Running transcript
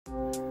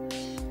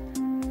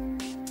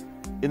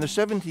In the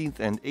 17th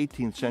and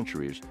 18th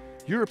centuries,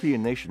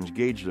 European nations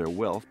gauged their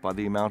wealth by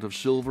the amount of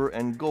silver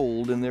and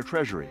gold in their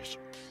treasuries.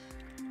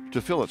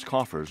 To fill its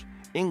coffers,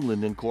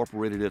 England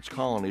incorporated its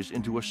colonies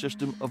into a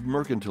system of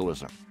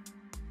mercantilism.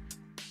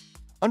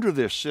 Under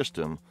this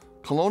system,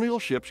 colonial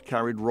ships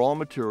carried raw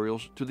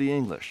materials to the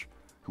English,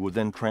 who would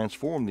then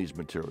transform these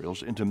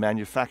materials into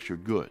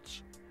manufactured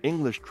goods.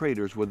 English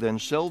traders would then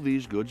sell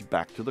these goods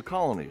back to the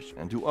colonies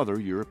and to other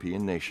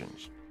European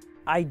nations.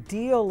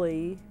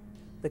 Ideally,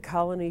 the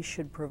colonies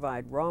should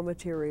provide raw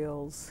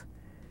materials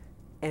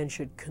and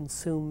should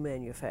consume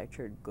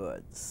manufactured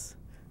goods.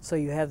 So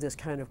you have this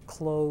kind of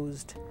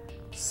closed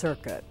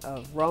circuit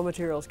of raw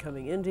materials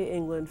coming into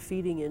England,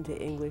 feeding into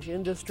English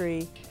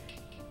industry,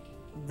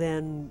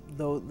 then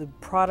the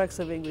products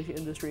of English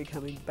industry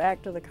coming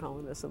back to the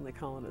colonists and the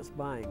colonists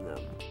buying them.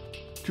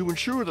 To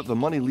ensure that the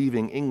money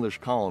leaving English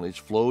colonies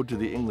flowed to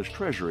the English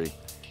treasury,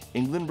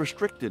 England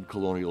restricted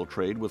colonial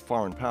trade with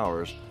foreign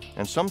powers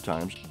and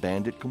sometimes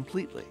banned it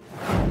completely.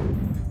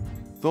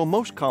 Though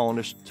most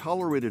colonists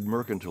tolerated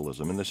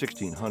mercantilism in the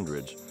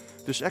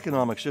 1600s, this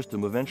economic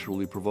system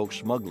eventually provoked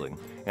smuggling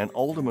and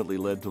ultimately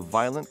led to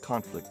violent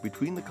conflict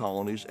between the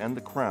colonies and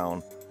the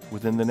Crown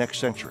within the next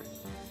century.